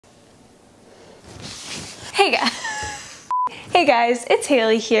Hey guys! Hey guys, it's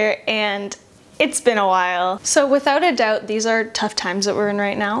Haley here, and it's been a while. So without a doubt, these are tough times that we're in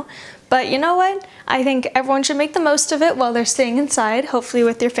right now. But you know what? I think everyone should make the most of it while they're staying inside, hopefully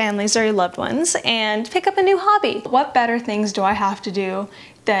with your families or your loved ones, and pick up a new hobby. What better things do I have to do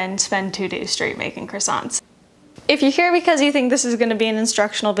than spend 2 days straight making croissants? If you're here because you think this is gonna be an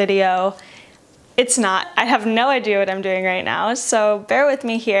instructional video, it's not. I have no idea what I'm doing right now, so bear with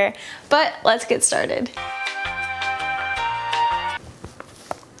me here, but let's get started.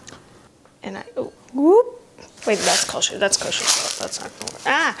 And whoop. Wait, that's kosher, that's kosher, that's not gonna work.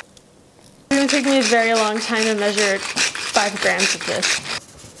 Ah! It's gonna take me a very long time to measure 5 grams of this.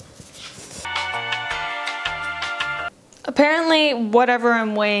 Apparently, whatever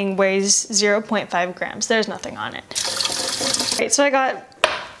I'm weighing weighs 0.5 grams. There's nothing on it. Right, so I got,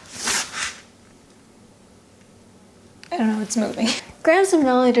 I don't know, it's moving. Grams and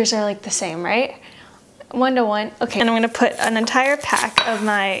milliliters are like the same, right? 1 to 1. Okay, and I'm gonna put an entire pack of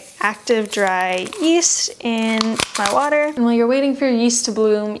my active dry yeast in my water. And while you're waiting for your yeast to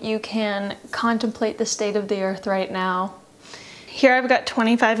bloom, you can contemplate the state of the earth right now. Here I've got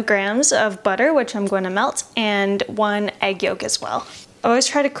 25 grams of butter, which I'm going to melt, and 1 egg yolk as well. I always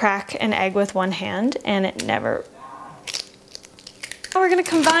try to crack an egg with one hand, and it never... Now we're gonna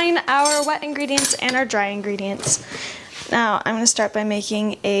combine our wet ingredients and our dry ingredients. Now I'm gonna start by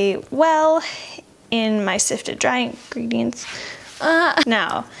making a well in my sifted dry ingredients.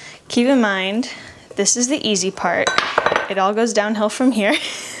 Now, keep in mind, this is the easy part. It all goes downhill from here.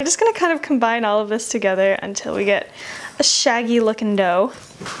 I'm just gonna kind of combine all of this together until we get a shaggy looking dough.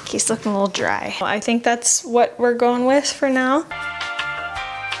 It's looking a little dry. I think that's what we're going with for now.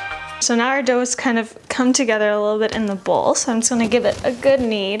 So now our dough has kind of come together a little bit in the bowl, so I'm just gonna give it a good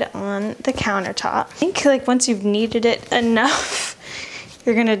knead on the countertop. I think like once you've kneaded it enough,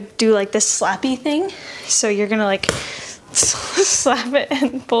 you're gonna do like this slappy thing. So you're gonna like slap it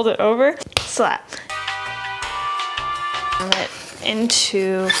and fold it over. Slap. Turn it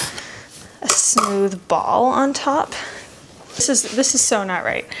into a smooth ball on top. This is so not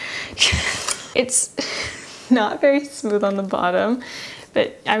right. It's not very smooth on the bottom,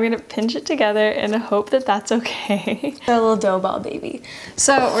 but I'm gonna pinch it together and hope that that's okay. A little dough ball baby.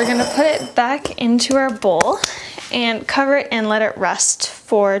 So we're gonna put it back into our bowl and cover it and let it rest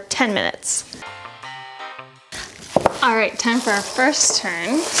for 10 minutes. All right, time for our first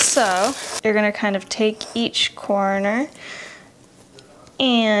turn. So you're gonna kind of take each corner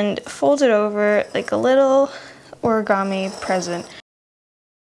and fold it over like a little origami present.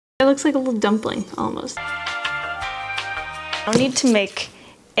 It looks like a little dumpling almost. I need to make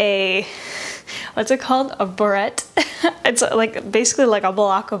a, what's it called? A barrette. It's like basically like a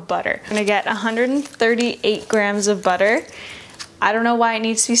block of butter. I'm gonna get 138 grams of butter. I don't know why it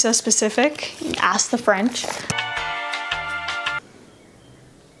needs to be so specific. Ask the French.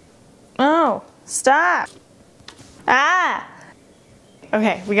 Oh, stop. Ah!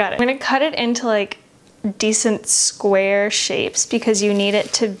 Okay, we got it. I'm gonna cut it into like decent square shapes because you need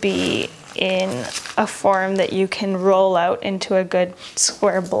it to be in a form that you can roll out into a good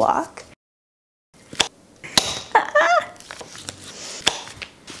square block.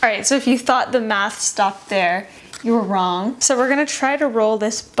 All right, so if you thought the math stopped there, you were wrong. So we're gonna try to roll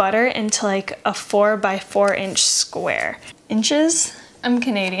this butter into like a 4 by 4 inch square. Inches? I'm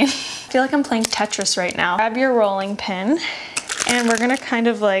Canadian. I feel like I'm playing Tetris right now. Grab your rolling pin and we're gonna kind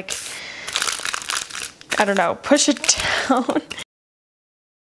of like, I don't know, push it down.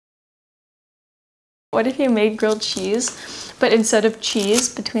 What if you made grilled cheese, but instead of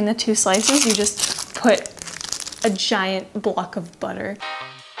cheese between the 2 slices, you just put a giant block of butter?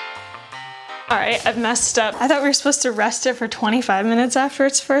 All right, I've messed up. I thought we were supposed to rest it for 25 minutes after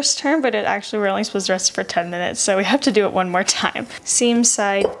its first turn, but we're only supposed to rest it for 10 minutes, so we have to do it one more time. Seam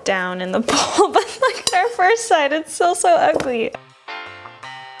side down in the bowl, but like our first side, it's still so ugly.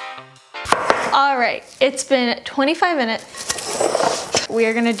 All right, it's been 25 minutes. We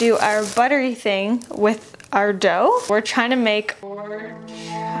are gonna do our buttery thing with our dough. We're trying to make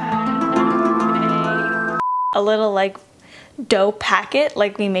a little like dough packet,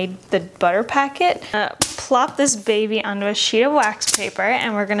 like we made the butter packet. Plop this baby onto a sheet of wax paper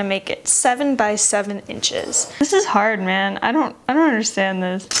and we're gonna make it 7 by 7 inches. This is hard, man. I don't understand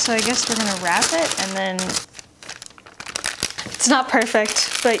this. So I guess we're gonna wrap it and then, it's not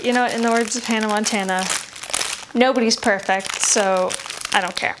perfect, but you know what, in the words of Hannah Montana, nobody's perfect, so I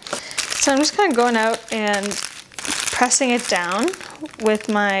don't care. So I'm just kind of going out and pressing it down with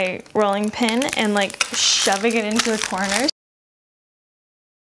my rolling pin and like shoving it into the corners.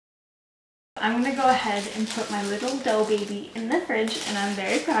 I'm gonna go ahead and put my little dough baby in the fridge, and I'm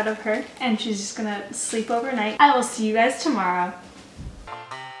very proud of her, and she's just gonna sleep overnight. I will see you guys tomorrow.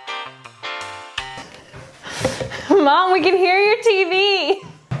 Mom, we can hear your TV.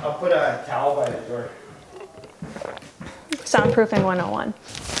 I'll put a towel by the door. Soundproofing 101.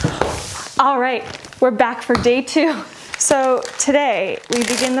 All right, we're back for day 2. So today we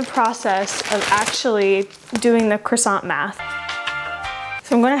begin the process of actually doing the croissant math.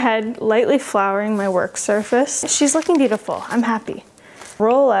 So I'm going ahead, lightly flouring my work surface. She's looking beautiful, I'm happy.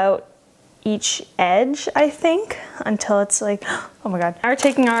 Roll out each edge, I think, until it's like, oh my God. Now we're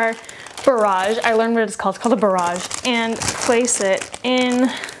taking our barrage, I learned what it's called a barrage, and place it in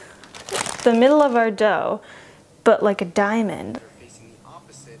the middle of our dough, but like a diamond.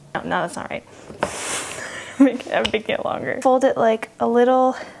 No, that's not right. I'm making it longer. Fold it like a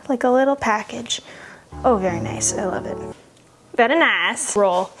little package. Oh, very nice, I love it. Very nice.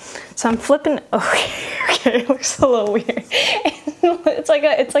 Roll. So I'm flipping, okay, it looks a little weird.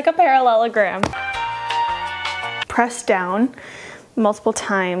 It's like a parallelogram. Press down multiple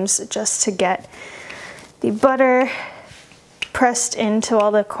times just to get the butter pressed into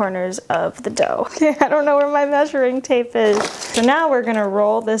all the corners of the dough. I don't know where my measuring tape is. So now we're gonna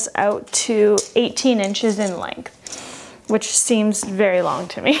roll this out to 18 inches in length, which seems very long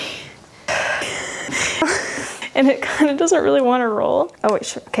to me. And it kind of doesn't really want to roll. Oh wait,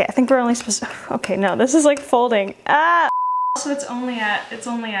 sure. Okay, I think we're only supposed to, okay, no, this is like folding. Ah! So it's only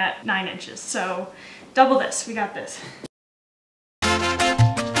at 9 inches, so double this, we got this.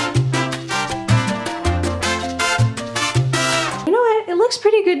 It looks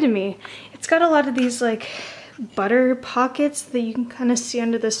pretty good to me. It's got a lot of these like butter pockets that you can kind of see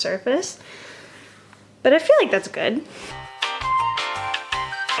under the surface, but I feel like that's good.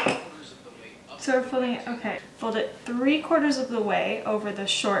 So we're folding it, okay. Fold it 3/4 of the way over the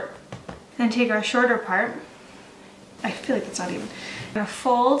short, then take our shorter part. I feel like it's not even. I'm gonna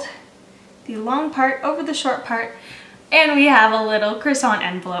fold the long part over the short part, and we have a little croissant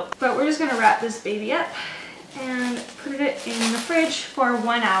envelope. But we're just gonna wrap this baby up and put it in the fridge for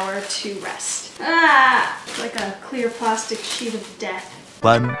 1 hour to rest. Ah, like a clear plastic sheet of death.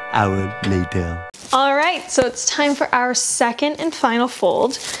 1 hour later. All right, so it's time for our second and final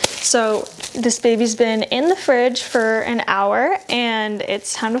fold. So this baby's been in the fridge for an hour, and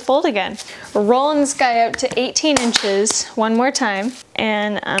it's time to fold again. We're rolling this guy out to 18 inches one more time,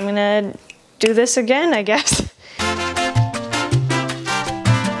 and I'm gonna do this again, I guess.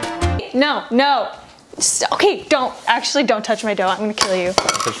 No. Okay, don't touch my dough. I'm gonna kill you.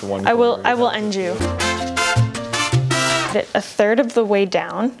 I will end you. Get it 1/3 of the way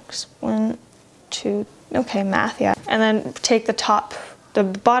down. 1, 2, okay, math, yeah. And then take the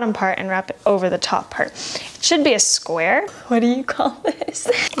bottom part and wrap it over the top part. It should be a square. What do you call this?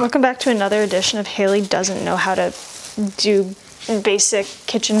 Welcome back to another edition of Haley Doesn't Know How to Do Basic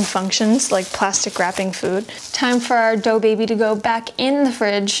Kitchen Functions like plastic wrapping food. Time for our dough baby to go back in the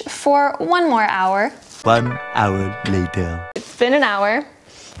fridge for 1 more hour. 1 hour later. It's been an hour.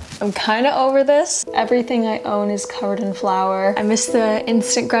 I'm kind of over this. Everything I own is covered in flour. I miss the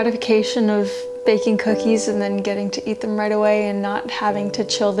instant gratification of baking cookies and then getting to eat them right away and not having to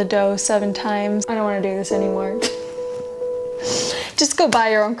chill the dough 7 times. I don't want to do this anymore. Just go buy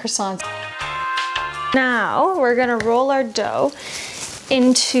your own croissants. Now we're gonna roll our dough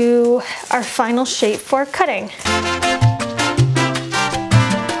into our final shape for cutting.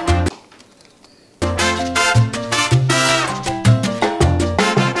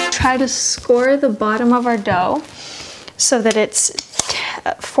 Try to score the bottom of our dough so that it's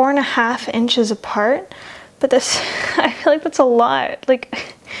 4.5 inches apart, but this, I feel like that's a lot.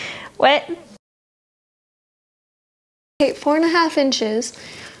 Like, what? Okay, 4.5 inches.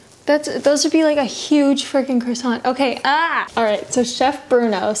 Those would be like a huge freaking croissant. Okay, All right, so Chef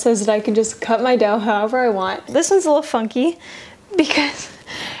Bruno says that I can just cut my dough however I want. This one's a little funky because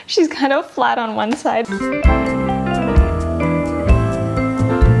she's kind of flat on one side.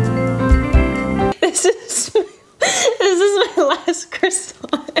 This is my last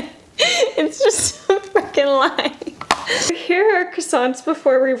croissant. It's just a freaking lie. Here are our croissants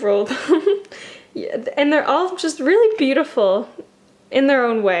before we roll them. Yeah, and they're all just really beautiful in their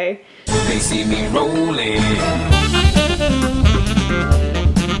own way. They see me rolling.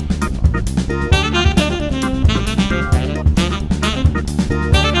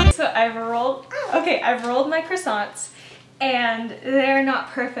 So I've rolled my croissants, and they're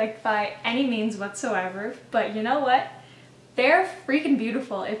not perfect by any means whatsoever, but you know what? They're freaking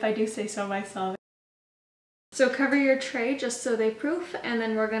beautiful, if I do say so myself. So cover your tray just so they proof, and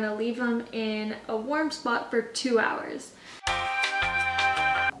then we're gonna leave them in a warm spot for 2 hours.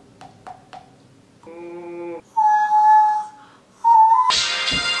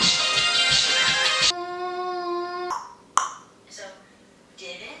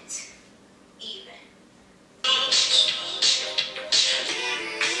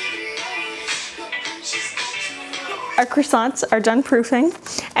 croissants are done proofing,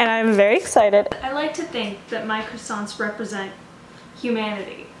 and I'm very excited. I like to think that my croissants represent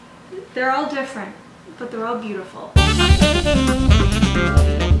humanity. They're all different, but they're all beautiful.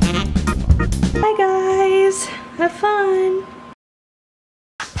 Bye guys, have fun.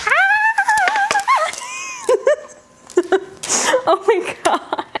 Oh my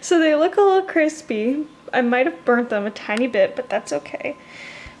god. So they look a little crispy. I might have burnt them a tiny bit, but that's okay.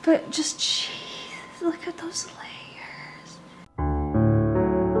 But just, jeez, look at those layers.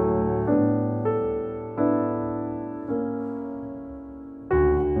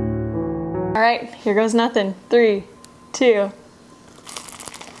 All right, here goes nothing. 3, 2.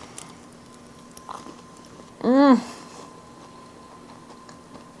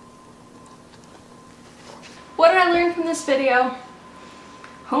 What did I learn from this video?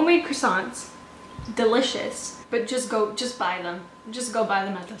 Homemade croissants, delicious, but just buy them. Just go buy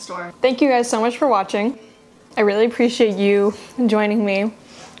them at the store. Thank you guys so much for watching. I really appreciate you joining me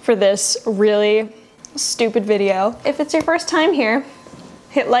for this really stupid video. If it's your first time here,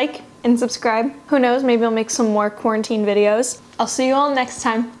 hit like and subscribe. Who knows, maybe I'll make some more quarantine videos. I'll see you all next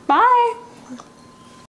time. Bye!